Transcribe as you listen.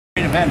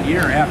event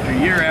year after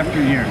year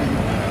after year.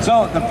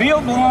 So the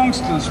field belongs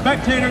to the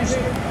spectators.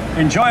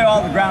 Enjoy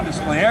all the ground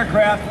display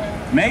aircraft.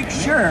 Make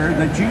sure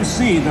that you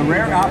see the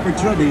rare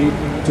opportunity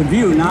to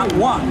view not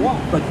one,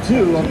 but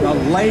two of the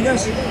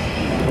latest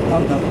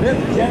of the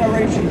 5th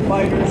generation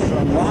fighters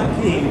from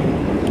Lockheed,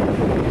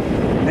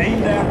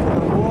 named after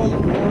the World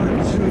War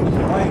II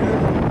fighter,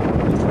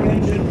 the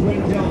twin-engine,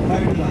 twin-tail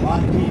fighter that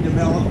Lockheed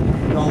developed,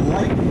 the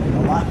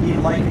Lockheed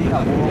Lightning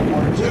of World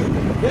War II.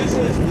 This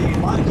is the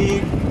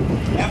Lockheed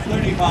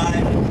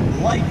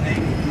F-35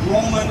 Lightning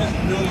Roman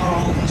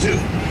numeral 2.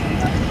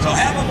 So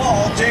have a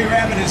ball. Jay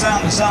Rabbit is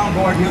on the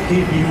soundboard. He'll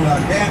keep you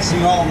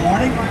dancing all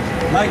morning.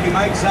 Mikey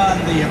Mike's on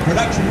the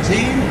production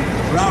team.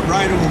 Rob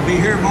Ryder will be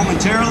here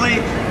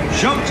momentarily.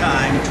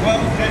 Showtime,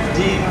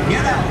 12:15.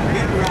 Get out,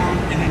 get around,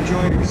 and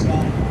enjoy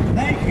yourself.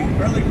 Thank you,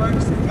 early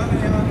birds, for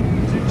coming out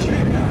to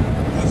check out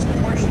this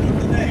portion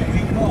of the day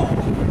we call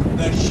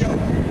the show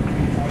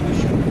before the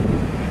show.